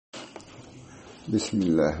بسم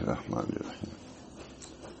اللہ الرحمن الرحیم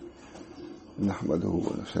نحمدہ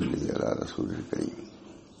ونصلی علی رسول الکریم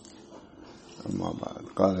اما بعد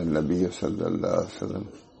قال النبی صلی اللہ علیہ وسلم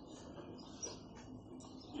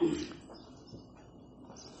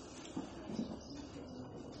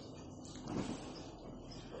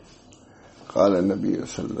قال النبی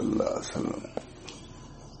صلی اللہ علیہ وسلم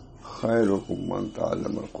خیرکم من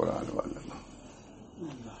تعلم القرآن وعلمہ.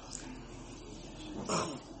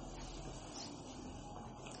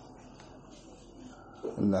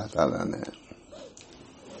 اللہ تعالیٰ نے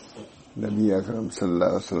نبی اکرم صلی اللہ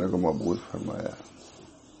علیہ وسلم کو مبعوث فرمایا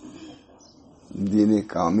دین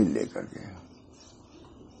کامل لے کر کے.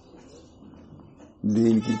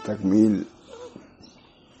 دین کی تکمیل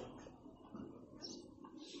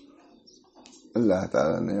اللہ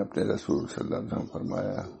تعالیٰ نے اپنے رسول صلی اللہ علیہ وسلم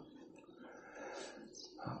فرمایا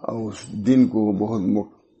اور اس دن کو بہت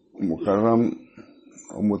مکرم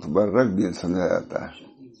اور متبرک دن سمجھا جاتا ہے.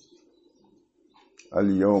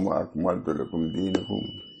 الیوم اکملت لکم دینکم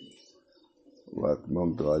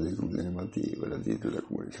واتممت علیکم نعمتی ورضیت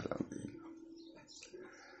لکم الاسلام دینا.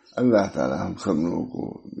 اللہ تعالی ہم سب لوگوں کو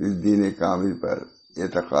اس دین کامل پر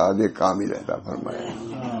اعتقاد کامل عطا فرمائے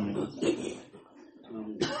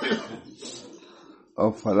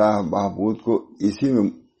اور فلاح بہبود کو اسی میں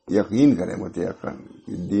یقین کریں متیقن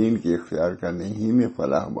کہ دین کے اختیار کرنے ہی میں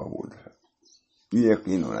فلاح بہبود ہے. یہ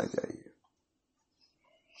یقین ہونا چاہیے.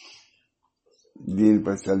 دین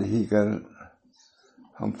پر چل ہی کر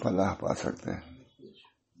ہم فلاح پا سکتے ہیں.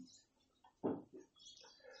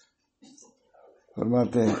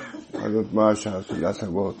 فرماتے ہیں حضرت شاہ صلی اللہ سے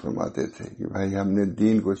بہت فرماتے تھے کہ بھائی ہم نے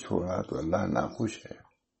دین کو چھوڑا تو اللہ ناخوش ہے.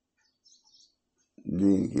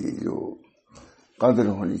 دین کی جو قدر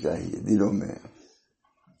ہونی چاہیے دلوں میں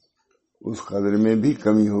اس قدر میں بھی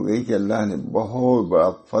کمی ہو گئی کہ اللہ نے بہت بڑا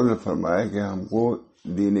فضل فرمایا کہ ہم کو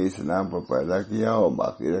دین اسلام پر پیدا کیا اور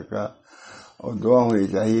باقی رکھا. اور دعا ہونی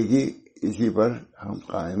چاہیے کہ اسی پر ہم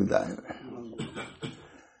قائم دائم ہیں.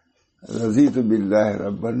 رضیت باللہ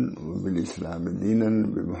ربا وبالاسلام دینا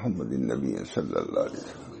بمحمد النبی صلی اللہ علیہ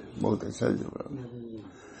وسلم. بہت اچھا جملہ.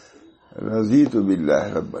 رضیت باللہ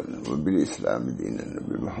ربا وبالاسلام دینا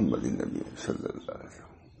بمحمد النبی صلی اللہ علیہ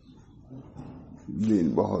وسلم.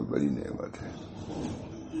 دین بہت بڑی نعمت ہے.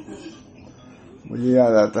 مجھے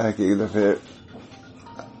یاد آتا ہے کہ ایک دفعہ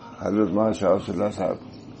حضرت شاہ صلی اللہ صاحب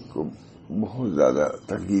کو بہت زیادہ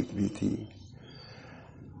تکلیف بھی تھی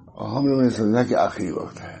اور ہم لوگوں نے سمجھا کہ آخری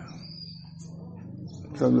وقت ہے.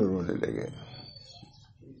 سب لوگ رونے لگے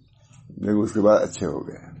لیکن اس کے بعد اچھے ہو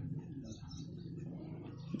گئے.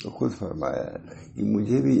 تو خود فرمایا کہ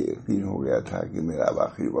مجھے بھی یقین ہو گیا تھا کہ میرا اب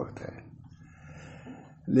آخری وقت ہے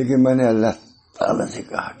لیکن میں نے اللہ تعالیٰ سے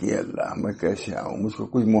کہا کہ اللہ میں کیسے آؤں, مجھ کو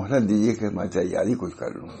کچھ مہلت دیجیے کہ میں تیاری کچھ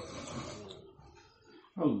کر لوں.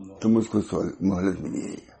 تو مجھ کو مہلت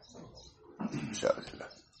ملی ہے.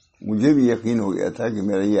 مجھے بھی یقین ہو گیا تھا کہ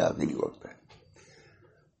میرا یہ آخری وقت ہے.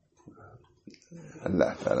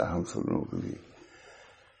 اللہ تعالی ہم سب لوگوں کو بھی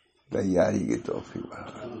تیاری کی توفیق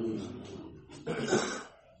بنا.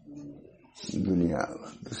 دنیا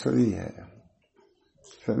تو سبھی ہے,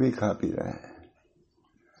 سبھی کھا پی رہے ہیں.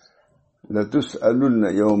 لَتُسْأَلُنَّ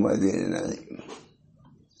يَوْمَئِذٍ عَنِ النَّعِيمِ.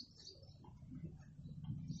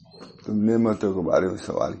 تم نعمتوں کے بارے میں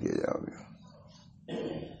سوال کیے جاؤ گے.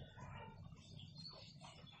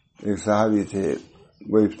 ایک صحابی تھے,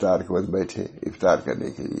 وہ افطار کے وقت بیٹھے افطار کرنے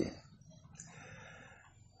کے لیے.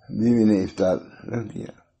 بیوی نے افطار رکھ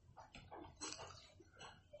دیا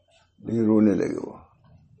لیکن رونے لگے. وہ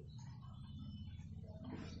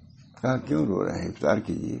کہا کیوں رو رہے ہیں, افطار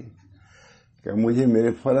کیجیے. کہ مجھے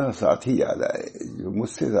میرے فلاں ساتھی یاد آئے جو مجھ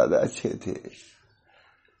سے زیادہ اچھے تھے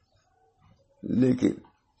لیکن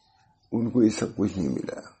ان کو یہ سب کچھ نہیں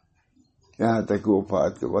ملا. یہاں تک کہ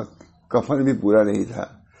وفات کے وقت کفن بھی پورا نہیں تھا,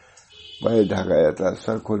 پیر ڈھکایا تھا,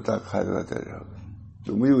 سر کھلتا کھائے رہتے رہو.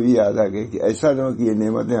 تو مجھے وہی یاد آ گیا کہ ایسا نہ ہو کہ یہ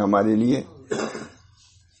نعمتیں ہمارے لیے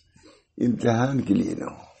امتحان کے لیے نہ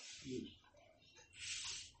ہو.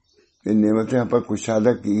 یہ نعمتیں ہم پر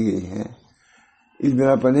کشادہ کی گئی ہیں اس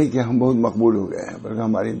بنا پر نہیں کہ ہم بہت مقبول ہو گئے ہیں بلکہ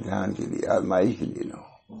ہمارے امتحان کے لیے, آزمائش کے لیے نہ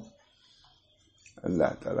ہو. اللہ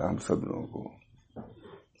تعالی ہم سب لوگوں کو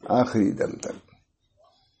آخری دم تک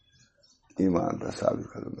ایمان پر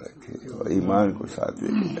ثابت قدم رکھے اور ایمان کو ساتھ لے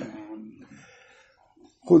کے جائے.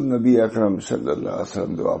 خود نبی اکرم صلی اللہ علیہ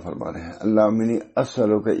وسلم دعا فرما رہے ہیں اللہم انی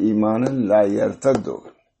اسألک ایمانا لا یرتد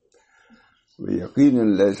ویقینا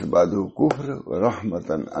لیس بعدہ کفر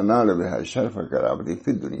ورحمتا انال بها شرف کرامتی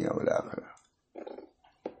فی الدنیا والآخرہ.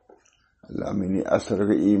 اللہم انی اسألک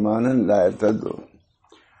ایمانا لا یرتد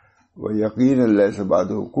ویقینا لیس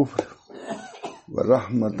بعدہ کفر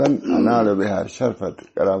ورحمتن انال بها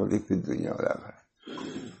شرفت کرامتی فی الدنیا والآخرہ.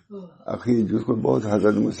 اخیر جس کو بہت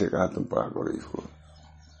حضرت مجھ سے کہا تم پڑھا کرو اس کو،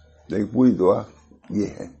 لیکن پوری دعا یہ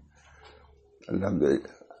ہے الحمدللہ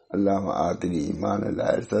اللہم آتنی ایمان لا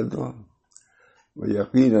یرتد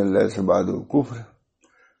ویقینا لیس بعدہ کفر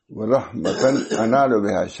ورحمتن انال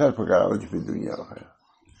بها شرف کرامتی فی الدنیا والآخرہ.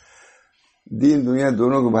 دین دنیا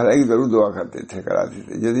دونوں کو بھلائی کی ضرور دعا کرتے تھے، کراتے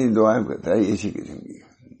تھے. جتنی دعائیں کرتا ہے اسی قسم کی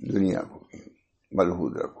دنیا کو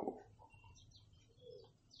ملحوظ رکھو.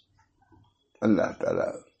 اللہ تعالی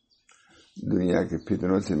دنیا کے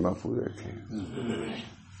فتنوں سے محفوظ رکھے.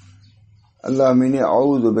 اللہم انی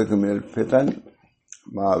اعوذ بک من الفتن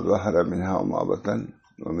ما ظہر منها وما بطن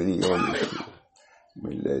ومن یوم السوء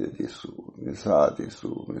من لیلۃ السوء من ساعۃ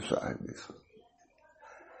السوء من صاحب السوء.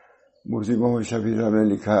 مفتی محمد شفیع صاحب نے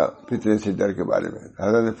لکھا فتنے سے ڈر کے بارے میں.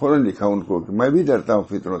 حضرت نے فوراً لکھا ان کو کہ میں بھی ڈرتا ہوں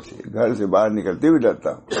فتنوں سے، گھر سے باہر نکلتے بھی ڈرتا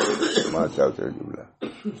ہوں. ماشاء اللہ جملہ.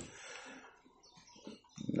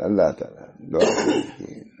 اللہ تعالیٰ دعا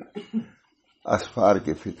اسفار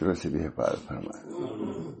کے فتنوں سے بھی حفاظت فرمائے.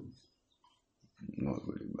 بہت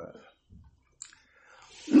بڑی بات.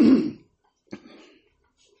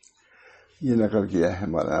 یہ نقل کیا ہے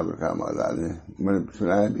مولانا بمقام آباد نے، میں نے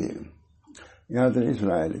سنایا بھی ہے، یہاں تو نہیں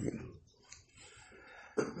سنایا، لیکن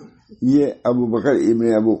یہ ابو بکر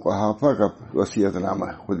ابن ابو قحافہ کا وصیت نامہ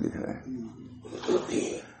ہے، خود لکھ رہے ہیں.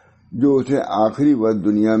 جو اسے آخری وقت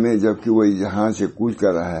دنیا میں جبکہ وہ جہاں سے کوچ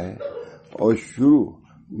کر رہا ہے، اور شروع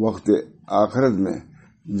وقت آخرت میں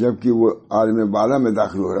جبکہ وہ عالم بالا میں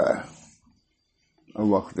داخل ہو رہا ہے. اور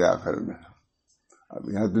وقت آخرت میں اب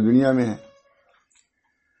یہاں تو دنیا میں ہے،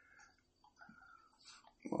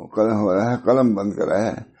 قلم ہو رہا ہے، قلم بند کر رہا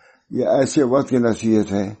ہے. یہ ایسے وقت کی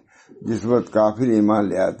نصیحت ہے جس وقت کافر ایمان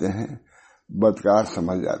لے آتے ہیں، بدکار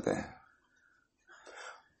سمجھ جاتے ہیں،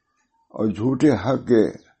 اور جھوٹے حق کے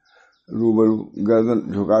روبرو گردن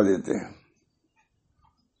جھکا دیتے ہیں،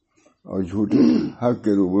 اور جھوٹے حق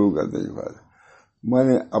کے روبرو گردن جھکا دیتے. میں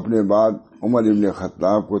نے اپنے بعد عمر ابن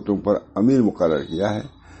خطاب کو تم پر امیر مقرر کیا ہے،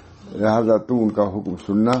 لہذا تم ان کا حکم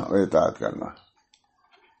سننا اور اطاعت کرنا.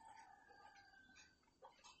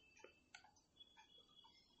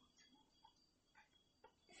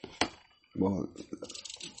 بہت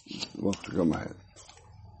وقت کم ہے.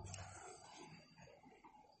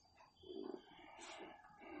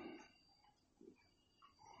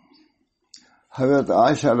 حضرت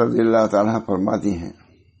عائشہ رضی اللہ تعالیٰ فرماتی ہیں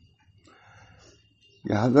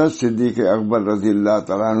کہ حضرت صدیق اکبر رضی اللہ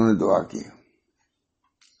تعالیٰ عنہ نے دعا کی،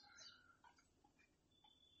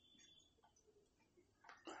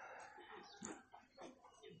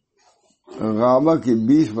 غابہ کی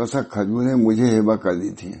 20 وسق کھجوریں مجھے ہبہ کر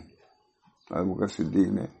دی تھیں. ابو بکر صدیق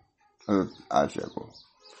نے حضرت عائشہ کو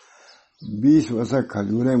 20 وسق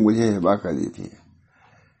کھجوریں مجھے ہبہ کر دی تھیں.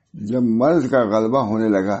 جب مرض کا غلبہ ہونے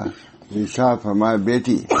لگا ارشاد فرمایا،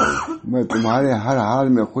 بیٹی میں تمہیں ہر حال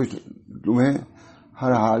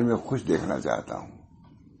میں خوش دیکھنا چاہتا ہوں.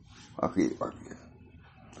 حقیقت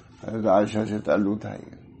حضرت عائشہ سے تعلق تھا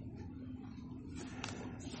یہ.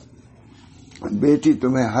 بیٹی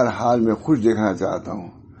تمہیں ہر حال میں خوش دیکھنا چاہتا ہوں،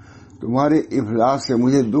 تمہارے افلاس سے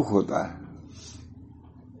مجھے دکھ ہوتا ہے.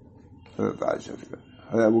 حضرت عائشہ سے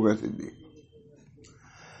حضرت ابو بکر صدیق،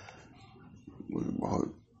 بہت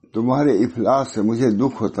تمہارے افلاس سے مجھے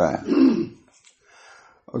دکھ ہوتا ہے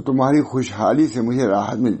اور تمہاری خوشحالی سے مجھے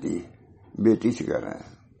راحت ملتی ہے. بیٹی سے کہہ رہے ہیں،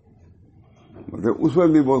 مگر اس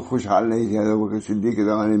وقت بھی بہت خوشحال نہیں تھے. حضرت ابو بکر صدیق کے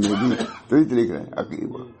زمانے میں بھی تو لکھ رہے ہیں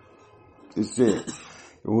عقیب. اس سے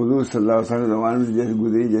حضور صلی اللہ علیہ وسلم زمانے میں جیسے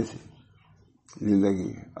گزری جیسے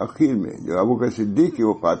زندگی اخیر میں جو ابو بکر صدیق کی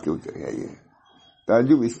وفات کے اتر گئی ہے.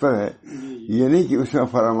 تعجب اس پر ہے، یہ نہیں کہ اس میں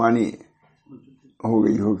فرمانی ہو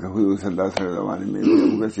گئی ہو کہ حضور صلی اللہ علیہ وسلم زمانے میں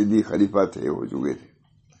ابو بکر صدیق خلیفہ تھے، ہو چکے تھے.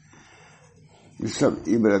 یہ سب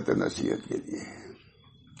عبرت نصیحت کے لیے.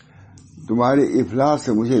 تمہارے افلاس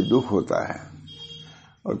سے مجھے دکھ ہوتا ہے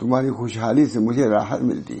اور تمہاری خوشحالی سے مجھے راحت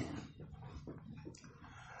ملتی ہے.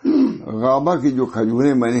 غابہ کی جو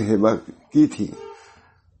کھجوریں میں نے ہبہ کی تھی،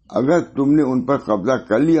 اگر تم نے ان پر قبضہ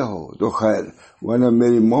کر لیا ہو تو خیر، ورنہ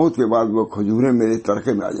میری موت کے بعد وہ کھجوریں میرے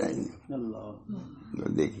ترکے میں آ جائیں گی.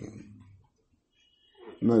 دیکھیے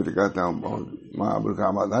میں تو کہتا ہوں بہت ماں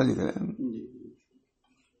بمقام آباد لکھ رہے ہیں،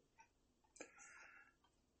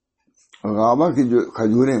 غابہ کی جو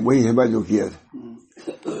کھجوریں وہی ہبہ جو کیا تھا،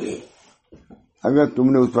 اگر تم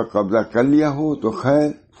نے اس پر قبضہ کر لیا ہو تو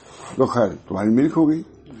خیر تمہاری ملک ہو گئی،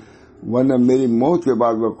 ورنہ میری موت کے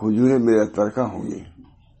بعد وہ کھجوریں میرا ترکہ ہوں گی.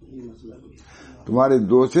 تمہارے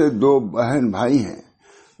دو بہن بھائی ہیں،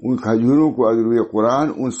 ان کھجوروں کو ادروی قرآن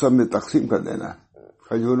ان سب میں تقسیم کر دینا.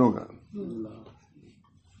 کھجوروں کا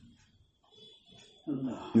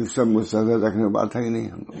یہ سب مستحضر رکھنے کی بات ہے کہ نہیں؟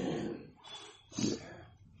 ہم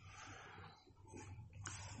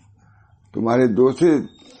تمہارے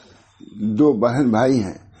دو بہن بھائی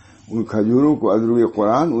ہیں، ان کھجوروں کو ادروی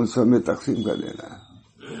قرآن ان سب میں تقسیم کر دینا ہے۔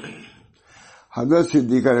 حضرت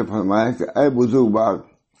صدیقہ نے فرمایا کہ اے بزرگ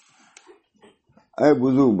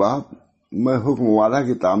باپ، میں حکم والا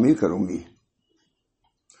کی تعمیر کروں گی۔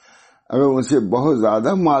 اگر ان سے بہت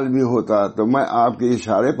زیادہ مال بھی ہوتا تو میں آپ کے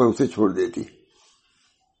اشارے پر اسے چھوڑ دیتی۔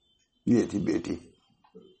 یہ تھی بیٹی،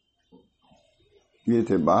 یہ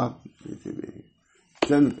تھے باپ، یہ تھی بیٹی۔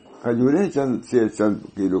 چند کھجوریں، چند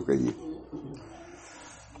کلو کہیے۔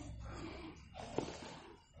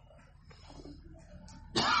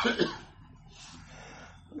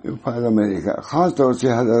 فائدہ میں نے کہا خاص طور سے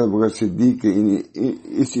حضرت بکر صدیق کے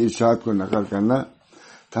اس ارشاد کو نقل کرنا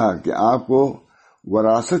تھا کہ آپ کو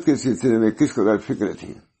وراثت کے سلسلے میں کس قدر فکر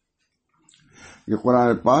تھی کہ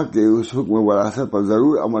قرآن پاک کے اس حکم وراثت پر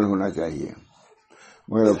ضرور عمل ہونا چاہیے،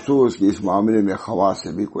 مگر افسوس کہ اس معاملے میں خواص سے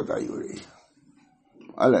بھی کوتاہی ہو رہی ہے۔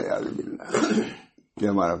 الیاذ باللہ کہ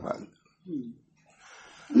ہمارا فائدہ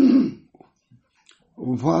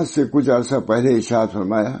وفات سے کچھ عرصہ پہلے ارشاد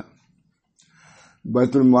فرمایا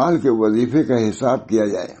بیت المال کے وظیفے کا حساب کیا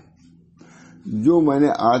جائے جو میں نے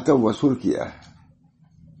آج تک وصول کیا ہے۔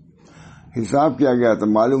 حساب کیا گیا تو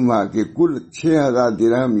معلوم ہوا کہ کل 6000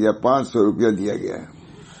 درہم یا 500 روپیہ دیا گیا ہے۔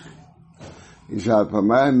 ارشاد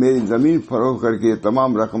فرمایا میری زمین فروخت کر کے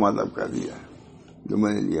تمام رقم ادا کر دیا ہے جو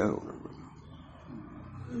میں نے لیا ہوگا۔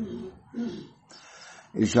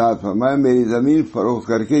 ارشاد فرمایا میری زمین فروخت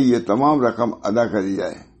کر کے یہ تمام رقم ادا کر دی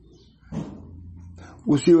جائے۔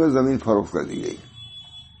 اسی وقت زمین فروخت کر دی گئی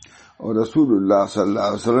اور رسول اللہ صلی اللہ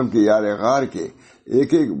علیہ وسلم کے یار غار کے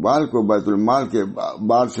ایک ایک بال کو بیت المال کے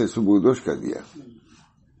بال سے سبودوش کر دیا،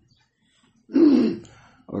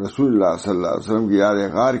 اور رسول اللہ صلی اللہ علیہ وسلم کے یار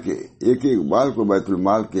غار کے ایک ایک بال کو بیت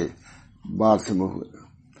المال کے بال سے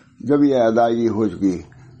جب یہ ادائیگی ہو چکی،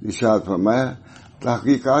 ارشاد فرمایا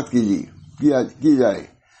تحقیقات کی جائے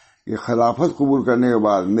کہ خلافت قبول کرنے کے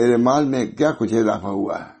بعد میرے مال میں کیا کچھ اضافہ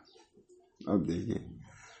ہوا ہے۔ اب دیکھیے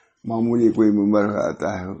معمولی کوئی ممبر ہو جاتا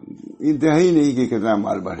ہے، انتہائی نہیں کہ کتنا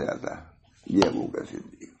مال بڑھ جاتا ہے۔ یہ ابو بکر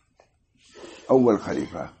صدیق اول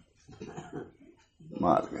خلیفہ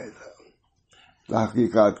مال کا حساب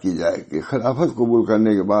تحقیقات کی جائے کہ خلافت قبول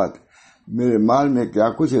کرنے کے بعد میرے مال میں کیا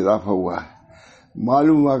کچھ اضافہ ہوا ہے۔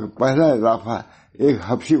 معلوم ہوا کہ پہلا اضافہ ایک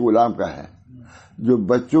حبشی غلام کا ہے جو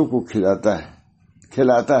بچوں کو کھلاتا ہے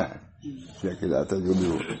جو بھی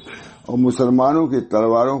ہو، اور مسلمانوں کی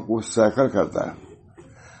تلواروں کو سیکل کرتا ہے۔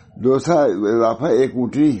 دوسرا اضافہ ایک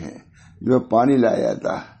اونٹنی ہے جو پانی لایا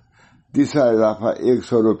جاتا ہے۔ تیسرا اضافہ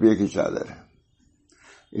 100 روپے کی چادر ہے۔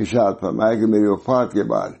 ارشاد فرمایا کہ میری وفات کے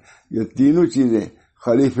بعد یہ تینوں چیزیں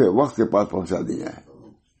خلیفہ وقت کے پاس پہنچا دی جائیں۔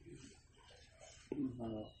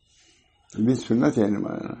 بھی سننا چاہیے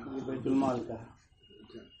مولانا۔ بیت المال کا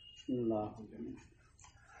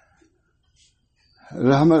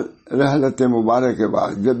رحلت مبارک کے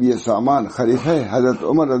بعد جب یہ سامان خلیفہ حضرت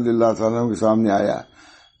عمر رضی اللہ تعالیٰ کے سامنے آیا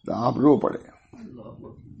تو آپ رو پڑے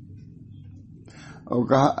اور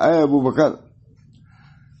کہا اے ابو بکر،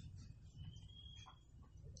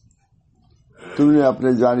 تم نے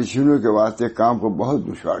اپنے جانشینوں کے واسطے کام کو بہت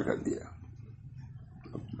دشوار کر دیا۔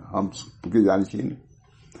 ہم کے جانشین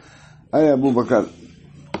اے ابو بکر،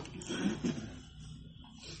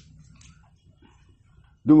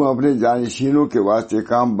 تم اپنے جانشینوں کے واسطے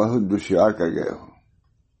کام بہت دشوار کر گئے ہو،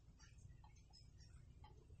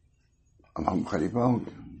 اب ہم خلیفہ ہوں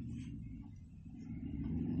گے۔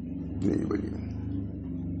 نہیں بولیے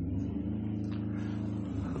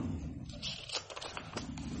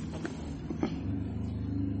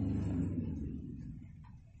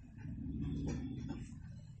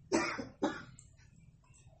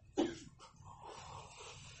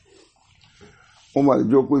عمر،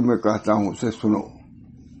 جو کچھ میں کہتا ہوں اسے سنو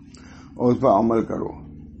اور اس پر عمل کرو۔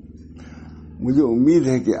 مجھے امید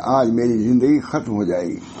ہے کہ آج میری زندگی ختم ہو جائے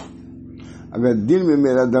گی۔ اگر دن میں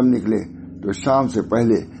میرا دم نکلے تو شام سے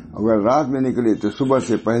پہلے، اگر رات میں نکلے تو صبح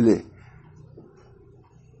سے پہلے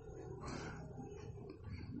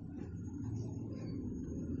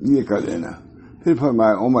یہ کر دینا۔ پھر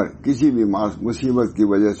فرمایا عمر، کسی بھی مصیبت کی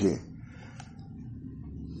وجہ سے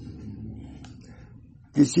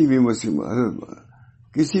کسی بھی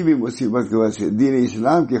مصیبت کی وجہ سے دین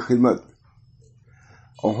اسلام کی خدمت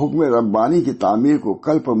اور حکم ربانی کی تعمیر کو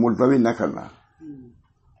کل پر ملتوی نہ کرنا،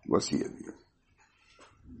 وصیت۔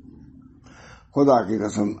 خدا کی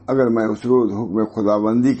قسم اگر میں اس روز حکم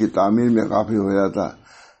خداوندی کی تعمیر میں غافل ہو جاتا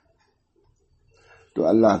تو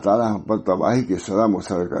اللہ تعالیٰ ہم پر تباہی کی سزا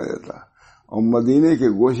مقرر کر دیتا اور مدینے کے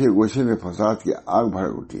گوشے گوشے میں فساد کی آگ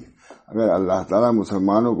بھڑک اٹھی۔ اگر اللہ تعالیٰ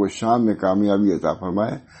مسلمانوں کو شام میں کامیابی عطا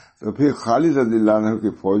فرمائے تو پھر خالد رضی اللہ عنہ کی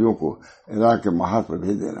فوجوں کو عراق کے محاذ پر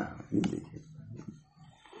بھیج دینا.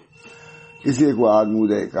 اس لیے وہ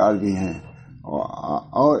آدمودہ کار بھی ہیں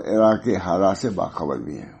اور عراق کے حالات سے باخبر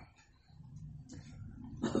بھی ہیں.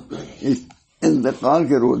 اس انتقال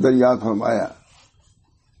کے روز دریافت فرمایا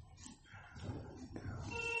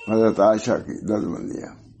حضرت عائشہ کی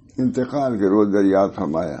درد-مندیاں. انتقال کے روز دریافت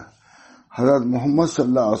فرمایا حضرت محمد صلی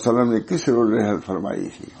اللہ علیہ وسلم نے کس روز رحلت فرمائی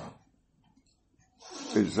تھی.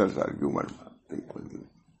 65 سال کی عمر میں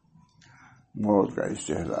موت کا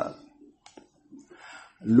استحضار.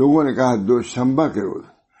 لوگوں نے کہا دوشنبہ کے روز.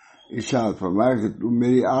 ارشاد فرمایا کہ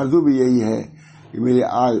میری آرزو بھی یہی ہے کہ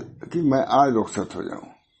میں آج رخصت ہو جاؤں.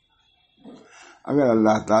 اگر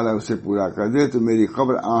اللہ تعالیٰ اسے پورا کر دے تو میری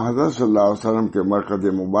قبر حضرت صلی اللہ علیہ وسلم کے مرکز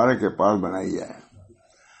مبارک کے پاس بنائی جائے.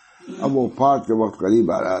 اب وفات کے وقت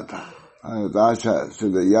قریب آ رہا تھا. حضرت عائشہ سے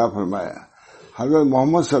دریافت فرمایا حضرت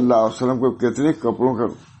محمد صلی اللہ علیہ وسلم کو کتنے کپڑوں کا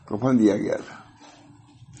کفن دیا گیا تھا.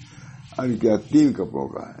 ارے کیا 3 کپڑوں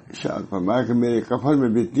کا. ارشاد فرمایا کہ میرے کفن میں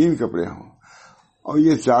بھی 3 کپڑے ہوں اور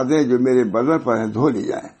یہ چادریں جو میرے بدن پر ہیں دھو لی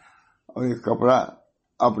جائیں اور ایک کپڑا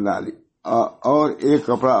اپنا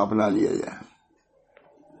لیا جائے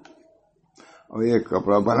اور ایک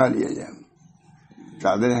کپڑا بنا لیا جائے.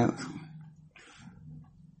 چادریں ہیں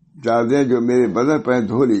چادریں جو میرے بدن پر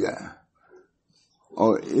دھو لی جائے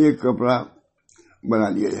اور ایک کپڑا بنا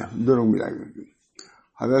لیا جائے. دونوں ملا کر.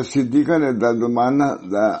 حضرت صدیقہ نے دردمانہ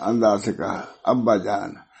انداز سے کہا ابا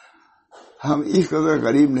جان ہم اس قدر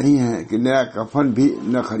غریب نہیں ہیں کہ نیا کفن بھی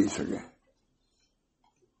نہ خرید سکیں.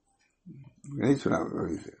 نہیں سنا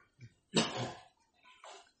کبھی سے.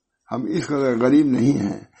 ہم اس قدر غریب نہیں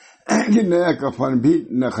ہیں کہ نیا کفن بھی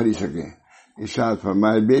نہ خرید سکیں. ارشاد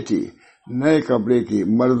فرمائے بیٹی نئے کپڑے کی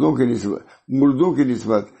مردوں کی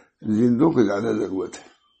نسبت زندوں کو زیادہ ضرورت ہے.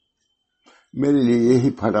 میرے لیے یہی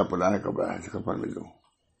پھٹا پڑا کپڑا ہے کفن میں دو.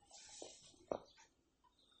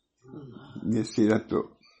 یہ سیرت تو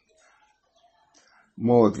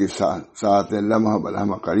موت کے ساتھ لمحہ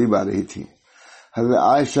بلمحہ قریب آ رہی تھی. حضرت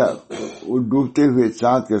عائشہ ڈوبتے ہوئے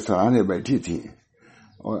چاند کے سرانے بیٹھی تھی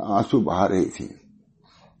اور آنسو بہا رہی تھی.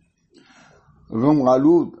 غم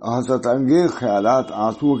آلود حسرت انگیز خیالات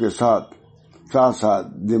آنسو کے ساتھ ساتھ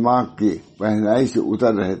دماغ کی پہنائی سے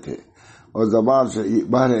اتر رہے تھے اور زبان سے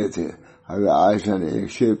بہ رہے تھے. حضرت عائشہ نے ایک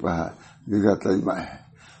شعر پڑھا جس کا ترجمہ ہے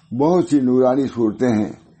بہت سی نورانی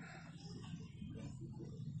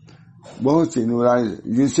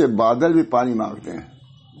جن سے بادل بھی پانی مانگتے ہیں.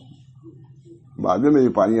 بادل میں بھی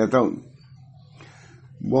پانی آتا ہوں.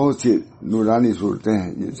 بہت سی نورانی صورتیں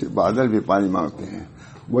ہیں جن سے بادل بھی پانی مانگتے ہیں.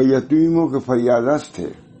 وہ یتیموں کے فریاد رس تھے.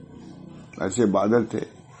 ایسے بادل تھے.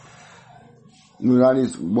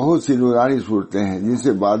 بہت سی نورانی صورتیں ہیں جن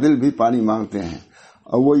سے بادل بھی پانی مانگتے ہیں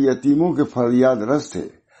اور وہ یتیموں کے فریاد رس تھے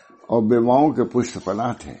اور بیواؤں کے پشت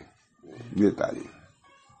پناہ تھے. یہ تعریف.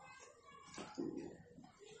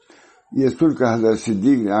 یہ سن کر حضرت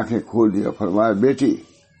صدیق نے آنکھیں کھول دیا. فرمایا بیٹی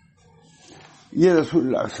یہ رسول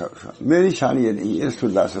اللہ صلی اللہ علیہ وسلم میری شان یہ نہیں. یہ رسول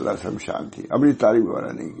اللہ صلی اللہ علیہ وسلم شان تھی. اپنی تعریف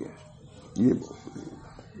وغیرہ نہیں کیا. یہ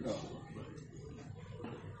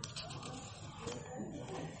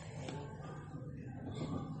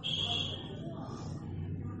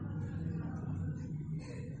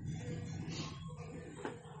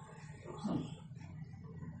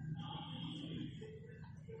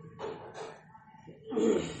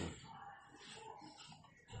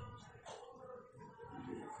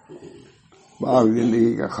باغ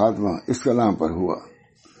زندگی کا خاتمہ اس کلام پر ہوا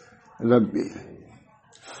ربی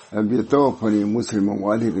توفنی مسلم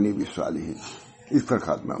والحقنی بالصالحین. اس پر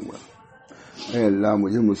خاتمہ ہوا. اے اللہ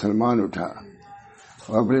مجھے مسلمان اٹھا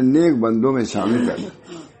اور اپنے نیک بندوں میں شامل کر.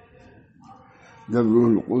 جب روح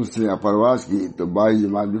القدس نے پرواز کی تو 22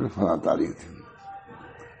 جمادی الاولیٰ تاریخ تھی.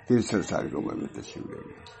 63 سال کی عمر میں تشریف لے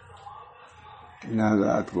گئے. ان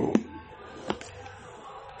حضرات کو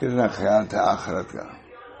کتنا خیال تھا آخرت کا.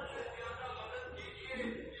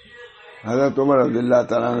 حضرت عمر رضی اللہ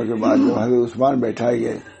تعالیٰ عنہ کے بعد جب حضرت عثمان بیٹھائے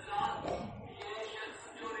گئے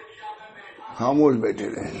خاموش بیٹھے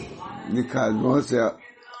رہے. لکھا بہت سے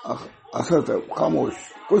اثر تک خاموش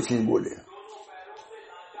کچھ نہیں بولے.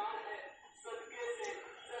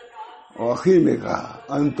 اور آخر میں کہا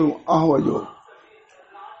انتم احوجو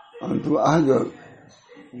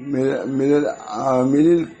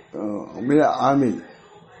میرا عامل.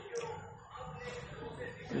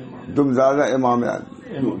 تم زیادہ امام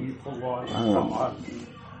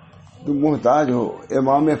تم محتاج ہو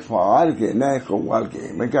امام فعال کے نہ قوال کے.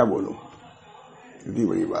 میں کیا بولوں. اتنی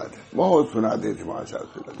بڑی بات ہے. بہت سناتے تھے وہاں سے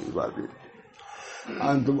بات.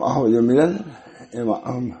 تم آہو جو ملل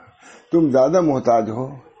تم زیادہ محتاج ہو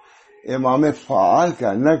امام فعال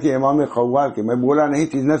کا، نہ کہ امام قوال کے. میں بولا نہیں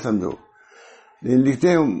چیز نہ سمجھو، لیکن لکھتے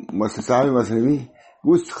ہیں صاحب مسلمی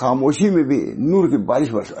اس خاموشی میں بھی نور کی بارش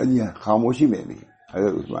برس علی ہے، خاموشی میں بھی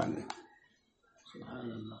حضرت عثمان نے.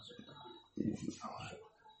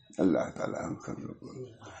 اللہ تعالیٰ ہم سب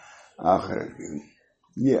لوگ آخرت کی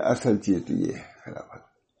یہ اصل چیز تو یہ ہے خلافت.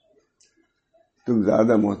 تم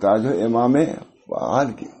زیادہ محتاج ہو امام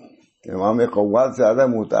فعال کی، امام قوال سے زیادہ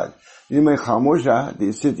محتاج. یہ میں خاموش رہا تو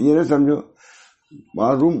اس سے یہ نہ سمجھو،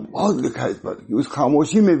 معلوم بہت لکھا اس پر کہ اس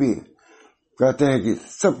خاموشی میں بھی کہتے ہیں کہ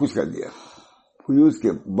سب کچھ کر دیا، فیوز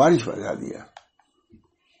کے بارش بجا دیا.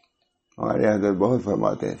 ہمارے حضرت بہت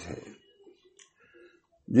فرماتے تھے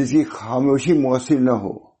جس کی خاموشی مؤثر نہ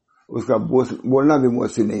ہو اس کا بولنا بھی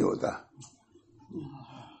مؤثر نہیں ہوتا.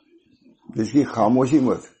 جس کی خاموشی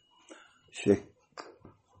مؤثر.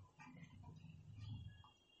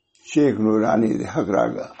 شیخ نورانی حق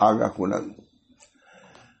راگا آگا کنل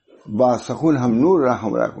با سخن ہم نور را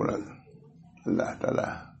ہمرا کنل. اللہ تعالی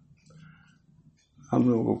ہم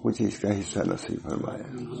لوگوں کو کچھ اس کا حصہ نصیب فرمایا.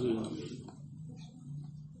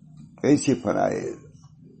 ایسے فرائے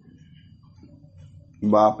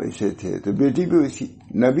باپ ایسے تھے تو بیٹی بھی اسی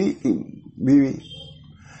نبی کی بیوی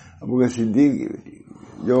ابو بکر صدیق کی بیٹی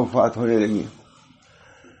جو وفات ہونے لگی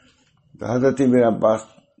تو حضرت میرے عباس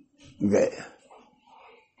گئے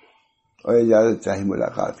اور اجازت چاہی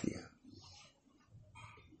ملاقات کی.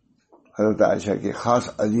 حضرت عائشہ کے خاص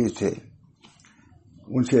عزیز تھے،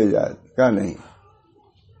 ان سے اجازت کہا نہیں،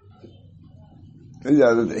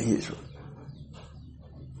 اجازت نہیں. اس وقت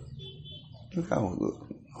حضور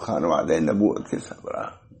خانوادہ نبوت کے سربراہ،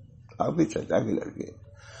 آپ کے چچا کے لڑکے،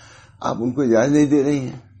 آپ ان کو اجازت نہیں دے رہی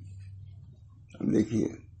ہیں. اب دیکھیے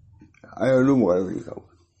علوم وغیرہ لکھا ہوا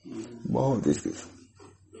بہت اس کے.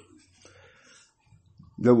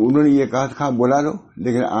 جب انہوں نے یہ کہا تھا بلا لو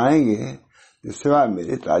لیکن آئیں گے تو سوائے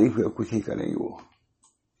میرے تعریف کچھ نہیں کریں گے. وہ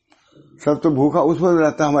سب تو بھوکا اس میں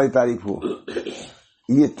رہتا ہماری تعریف ہو.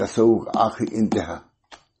 یہ تصوف آخری انتہا.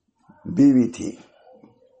 بیوی تھی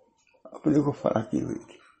اپنے کو فرا کی ہوئی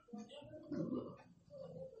تھی.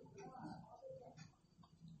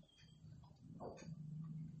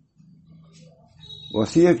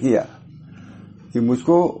 وصیت کیا کہ مجھ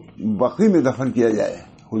کو بقی میں دفن کیا جائے،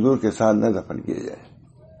 حضور کے ساتھ نہ دفن کیا جائے.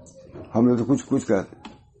 ہم نے تو کچھ کرتے،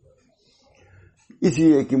 اس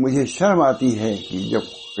لیے کہ مجھے شرم آتی ہے کہ جب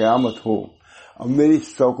قیامت ہو اور میری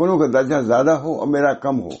سوکنوں کا درجہ زیادہ ہو اور میرا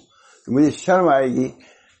کم ہو تو مجھے شرم آئے گی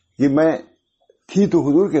کہ میں تھی تو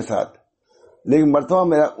حضور کے ساتھ لیکن مرتبہ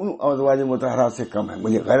میرا ان ازواج مطہرات سے کم ہے.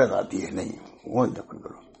 مجھے غیرت آتی ہے، نہیں وہی دفن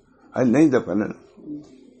کرو. نہیں دفن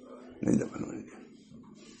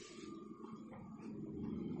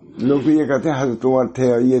لوگ تو یہ کہتے ہیں حضرت عمر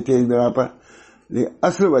تھے اور یہ تھے اس بنا پر، لیکن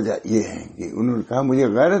اصل وجہ یہ ہے کہ انہوں نے کہا مجھے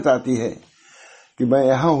غیرت آتی ہے کہ میں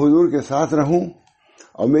یہاں حضور کے ساتھ رہوں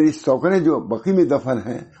اور میری سوکنے جو بقی میں دفن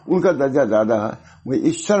ہیں ان کا درجہ زیادہ ہے. مجھے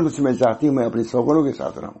اس شرم سے میں چاہتی ہوں میں اپنی سوکنوں کے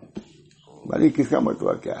ساتھ رہوں. بھائی کس کا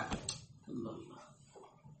مرتبہ کیا ہے؟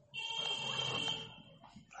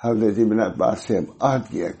 حضرت ابن عباس سے عہد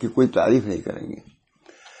کیا کہ کوئی تعریف نہیں کریں گے.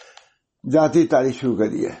 ذاتی تعریف شروع کر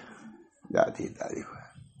دیا. ذاتی تعریف ہے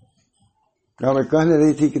کہا میں کہنے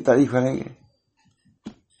رہی تھی کہ تعریف کریں گے.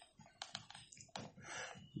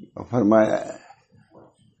 فرمایا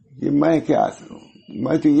کہ میں کیا کروں،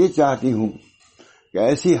 میں تو یہ چاہتی ہوں کہ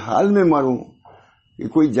ایسی حال میں مروں کہ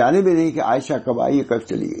کوئی جانے بھی نہیں کہ عائشہ کب آئی کب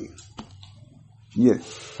چلی گئی. یہ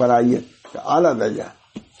فرائیت کا اعلیٰ درجہ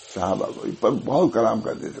صحابہ کو اس پر بہت کلام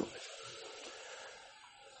کرتے تھے.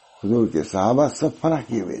 حضور کے صحابہ سب فنا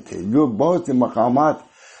کیے ہوئے تھے. جو بہت سے مقامات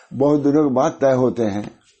بہت دنوں کے بعد طے ہوتے ہیں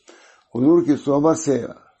حضور کی صحبت سے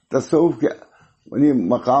تصوف کے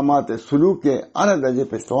مقامات سلوک کے اعلیٰ درجے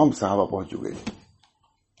پہ تمام صحابہ پہنچ چکے تھے.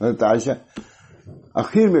 حضرت عائشہ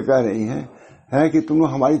اخیر میں کہہ رہی ہیں کہ تم لوگ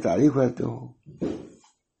ہماری تعریف کرتے ہو.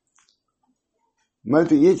 میں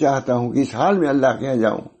تو یہ چاہتا ہوں کہ اس حال میں اللہ کے یہاں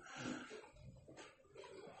جاؤں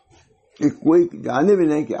کہ کوئی جانے بھی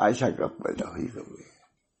نہیں کہ عائشہ کب پیدا ہوئی کب ہوئی.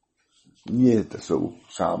 یہ تصوف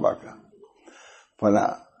صحابہ کا فنا.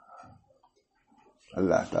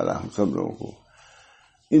 اللہ تعالی ہم سب لوگوں کو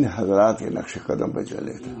ان حضرات کے نقش قدم پہ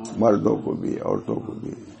چلے، مردوں کو بھی عورتوں کو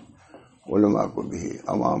بھی علماء کو بھی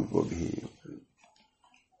عوام کو بھی.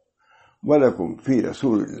 وَلَكُمْ فِي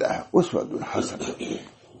رَسُولِ اللَّهِ أُسْوَةٌ حَسَنَةٌ.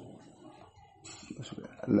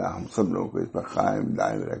 اللہ ہم سب لوگوں کو اس پر قائم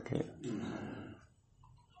دائم رکھے.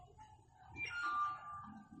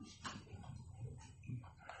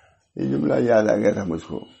 یہ جملہ یاد آ گیا تھا مجھ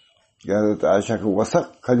کو کہ حضرت عائشہ کو وثق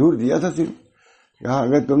کھجور دیا تھا صرف، کہا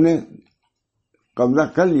اگر تم نے قبضہ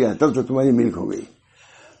کر لیا تب تو تمہاری ملک ہو گئی،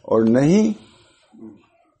 اور نہیں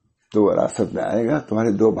تو وراثت میں آئے گا.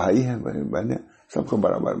 تمہارے 2 بھائی ہیں بہنیں, سب کو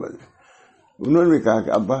برابر بدلے. انہوں نے بھی کہا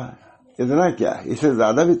کہ ابا اتنا کیا ہے, اس سے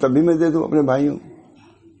زیادہ بھی تبھی میں دے دوں اپنے بھائیوں.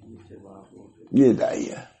 یہ دائی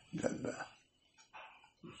ہے.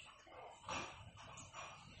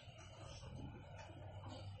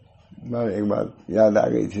 ایک بات یاد آ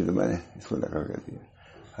گئی تھی تو میں نے اس کو نقل کر دیا.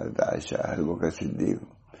 حضرت عائشہ, حضرت بکر صدیق,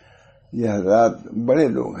 یہ حضرات بڑے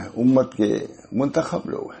لوگ ہیں, امت کے منتخب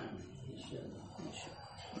لوگ ہیں.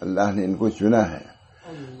 اللہ نے ان کو چنا ہے.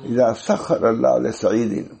 اذا سخر اللہ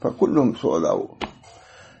لسعید فکلہم سعداء.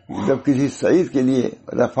 جب کسی سعید کے لیے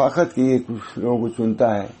رفاقت کے لیے کچھ لوگوں کو چنتا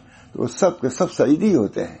ہے تو سب کے سب سعیدی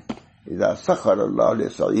ہوتے ہیں. اذا سخر اللہ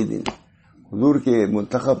لسعید, حضور کے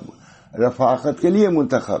منتخب رفاقت کے لیے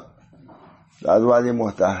منتخب ازواج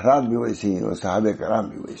مطہرات بھی ویسے ہیں اور صحابہ کرام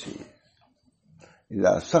بھی ویسے ہیں.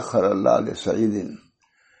 اذا سخر اللہ لسعید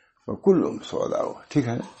فکلہم سعداء. ٹھیک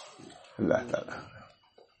ہے. اللہ تعالی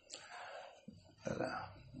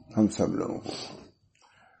ہم سب لوگوں کو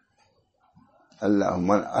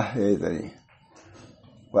اللہم احییتنی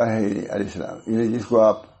واحیینی الاسلام, یعنی جس کو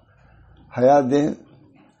آپ حیات دیں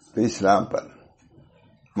تو اسلام پر,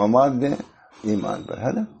 ممات دیں ایمان پر,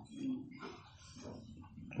 ہے نا.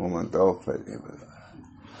 ومن توفی,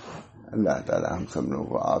 اللہ تعالی ہم سب لوگوں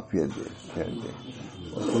کو عافیت دے, خیر دے.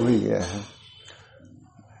 اور تو ہی گیا ہے,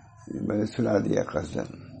 میں نے سنا دیا قصدن.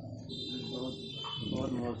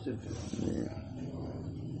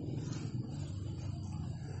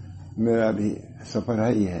 میرا بھی سفر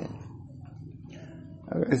ہی ہے,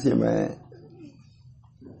 اگرچہ میں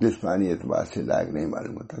جسمانی اعتبار سے لائق نہیں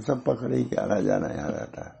معلوم ہوتا, سب پکڑے ہی کہ آنا جانا یہاں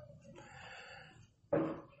رہتا ہے.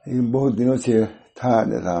 لیکن بہت دنوں سے تھا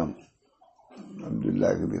نظام. عبداللہ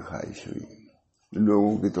کی بھی خواہش ہوئی,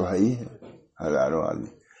 لوگوں کی تو ہے ہی ہے, ہزاروں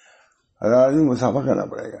آدمی مسافر کرنا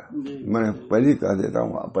پڑے گا. میں نے پہلے کہہ دیتا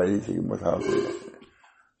ہوں, پہلے سے مسافر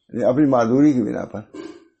کرنا اپنی معذوری کی بنا پر.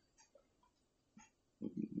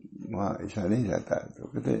 وہاں ایسا نہیں رہتا ہے تو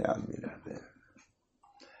کتنے آدمی رہتے ہیں.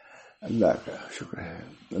 اللہ کا شکر ہے,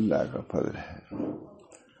 اللہ کا فضل ہے.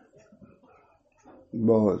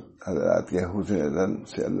 بہت حضرات کے حسن زن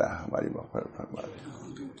سے اللہ ہماری مغفرت فرما دے.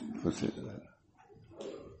 حسن زن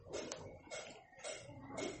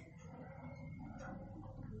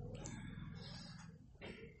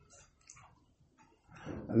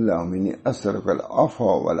اللہم انی اسألک العفو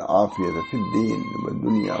والعافیۃ فی الدین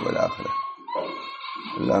والدنیا والآخرہ.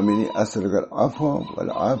 اللہم انی اسألک العفو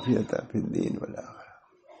والعافیۃ فی الدین والآخرہ.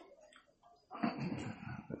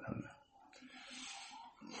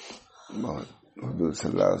 بہت حضور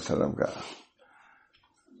صلی اللہ علیہ وسلم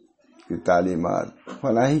کی تعلیمات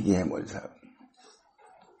فلاحی کی ہے. مولوی صاحب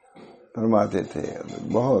فرماتے تھے,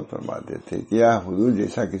 بہت فرماتے تھے, کیا حضور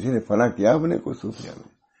جیسا کسی نے فلاح کیا اپنے کو صوفیہ میں.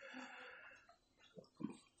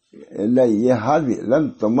 اللہ یہ ہاتھ بھی لم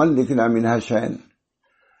تمن لکھنا منہا شین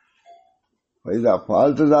فإذا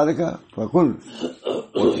فعلت ذلك فقل.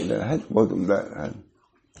 بہت عمدہ ہے.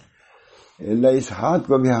 اللہ اس ہاتھ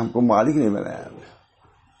کو بھی ہم کو مالک نہیں بنایا.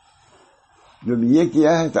 جب یہ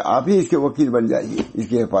کیا ہے تو آپ ہی اس کے وکیل بن جائیے, اس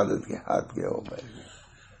کی حفاظت کے ہاتھ کے اوپر.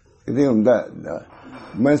 کتنی عمدہ.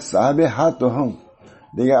 میں صاحب ہاتھ تو ہوں,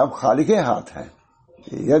 لیکن اب خالق ہاتھ ہے,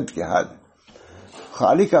 ید کے ہاتھ.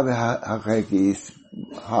 خالق کا بھی حق ہے کہ اس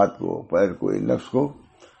ہاتھ کو, پیر کو, نفس کو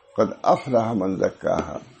قد افلح من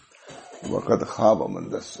زکاہا وقد خاب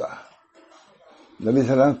من دساہا. نبی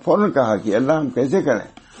صلی اللہ علیہ وسلم فوراً کہا کہ اللہ ہم کیسے کریں.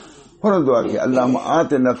 فوراً دعا کی اللہم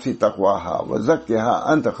آت نفسی تقواہا وزکہا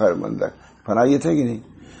انت خیر من زکاہا. فرمایا تھے کہ نہیں,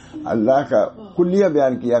 اللہ کا کلیہ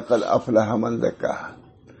بیان کیا, قد افلح من زکاہا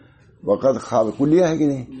وقد خواب. کلیہ ہے کہ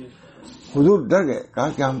نہیں. حضور ڈر گئے, کہا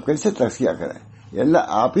کہ ہم کیسے تزکیہ کریں. یہ اللہ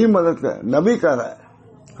آپ ہی مدد کریں. نبی کہہ رہا ہے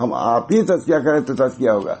ہم آپ ہی تزکیہ کریں تو تزکیہ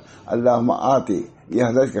ہوگا. اللہم آتی, یہ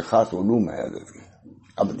حضرت کے خاص علوم ہے, حضرت کی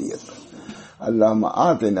ابدیت. اللہم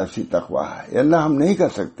آت نفسی تقواہا. یہ اللہ ہم نہیں کر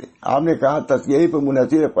سکتے. آپ نے کہا تزکیہ ہی پہ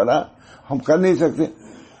منحصر پڑا, ہم کر نہیں سکتے,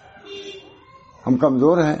 ہم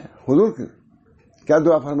کمزور ہیں. حضور کیا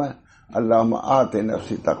دعا فرمایا, اللہم آت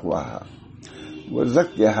نفسی تقواہا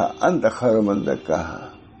وزکہا انت خیر من زکاہا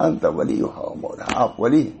انت ولیہا ومولاہا. آپ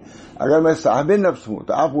ولی ہیں. اگر میں صاحب نفس ہوں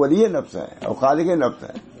تو آپ ولی نفس ہیں اور خالق نفس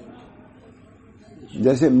ہیں.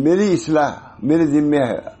 جیسے میری اصلاح میرے ذمہ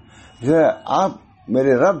ہے, جیسے آپ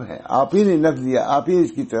میرے رب ہیں, آپ ہی نے نفس دیا, آپ ہی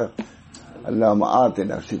اس کی طرف. اللہم آت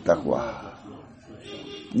نفسی تقواہا.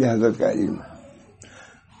 یہ حضرت کا علم ہے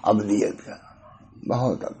ابدیت کا,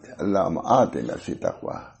 بہت اب. اللہم آت نفسی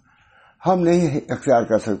تقواہا. ہم نہیں اختیار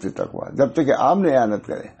کر سکتے تقویٰ جب تک کہ آپ نے اعانت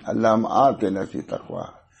کرے. اللہم آت نفسی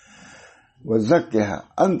تقواہا وزکہا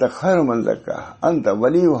انت خیر من زکاہا انت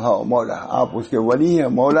ولیہا ومولاہا. آپ اس کے ولی ہیں,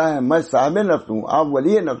 مولا ہیں. میں صاحب نفس ہوں, آپ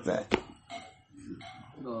ولی نفس ہیں.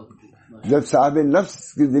 جب صاحب نفس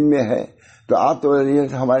کے ذمے ہے تو آپ تو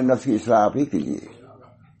ہمارے نفس کی اصلاح آپ ہی کیجیے،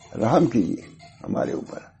 رحم کیجیے ہمارے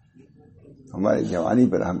اوپر، ہماری جوانی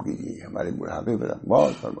پر رحم کیجیے، ہمارے بڑھاپے پر رحم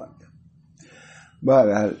بہت فرماتے ہیں۔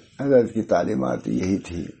 بہرحال حضرت کی تعلیمات یہی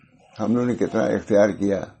تھی، ہم لوگوں نے کتنا اختیار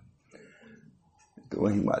کیا تو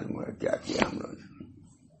وہی معلوم ہے کیا کیا ہم لوگوں نے۔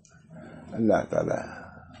 اللہ تعالیٰ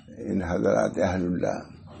ان حضرات اہل اللہ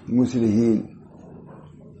مصلحین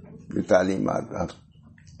کی تعلیمات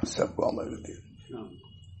ہم سب کو عمل ہوتی ہے۔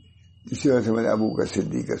 اسی وجہ سے میں نے ابو کا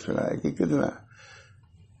صدیق کا سنا ہے کہ کتنا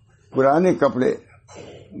پرانے کپڑے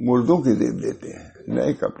مردوں کی زیب دیتے ہیں،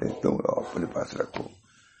 نئے کپڑے تم اپنے پاس رکھو۔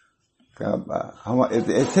 ہم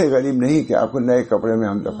ایسے غریب نہیں کہ آپ کو نئے کپڑے میں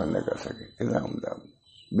ہم دفن نہ کر سکیں، کتنا عمدہ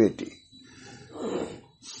بیٹی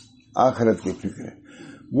آخرت کی فکر ہے۔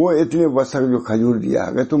 وہ اتنے وسق جو کھجور دیا،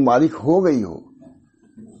 اگر تم مالک ہو گئی ہو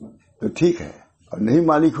تو ٹھیک ہے، اور نہیں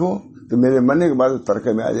مالک ہو تو میرے مرنے کے بعد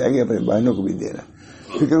ترکے میں آ جائے گی، اپنے بہنوں کو بھی دینا۔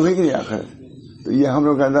 فکر ہوئی کہ نہیں آخرت؟ تو یہ ہم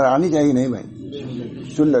لوگ کے اندر آنی چاہیے نہیں بھائی،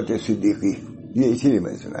 سنت صدیقی، یہ اسی لیے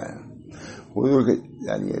میں نے سنایا حضور کے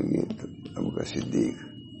یعنی یہ ابو کا صدیق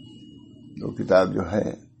وہ کتاب جو ہے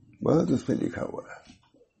بہت اس میں لکھا ہوا ہے۔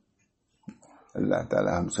 اللہ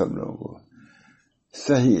تعالی ہم سب لوگوں کو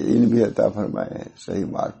صحیح علم بھی عطا فرمائے، صحیح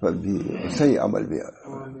معرفت بھی، صحیح عمل بھی۔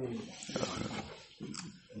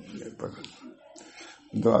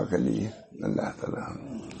 دعا کر لیجیے اللہ تعالی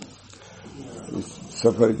اس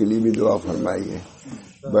سفر کے لیے بھی دعا فرمائیے،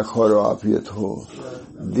 بخیر و عافیت ہو،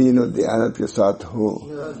 دین و دیانت کے ساتھ ہو،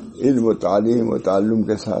 علم و تعلیم و تعلم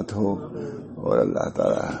کے ساتھ ہو، اور اللہ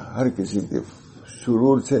تعالی ہر کسی کے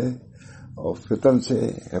شرور سے اور فتن سے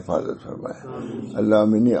حفاظت فرمائے۔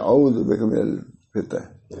 اللہم انی اعوذ بک من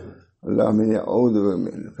الفتن، اللہم انی اعوذ بک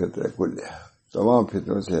من الفتن کلھا، تمام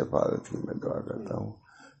فتنوں سے حفاظت کی میں دعا کرتا ہوں۔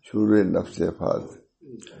 شرور نفس سے حفاظت،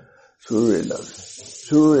 شرور نفس،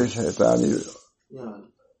 شرور شیطان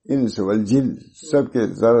انس والجن، سب کے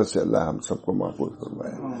ضرر سے اللہ ہم سب کو محفوظ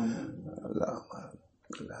فرمائے۔ اللہ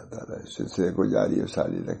تعالیٰ اس سلسلے کو جاری و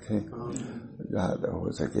ساری رکھے، جہاں تک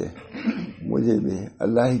ہو سکے مجھے بھی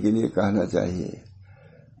اللہ ہی کے لیے کہنا چاہیے،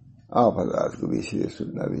 آپ حضرات کو بھی اس لیے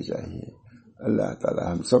سننا بھی چاہیے۔ اللہ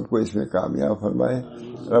تعالیٰ ہم سب کو اس میں کامیاب فرمائے۔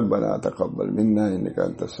 ربنا تقبل منا انک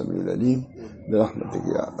انت السمیع العلیم برحمتک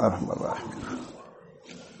یا ارحم الراحمین۔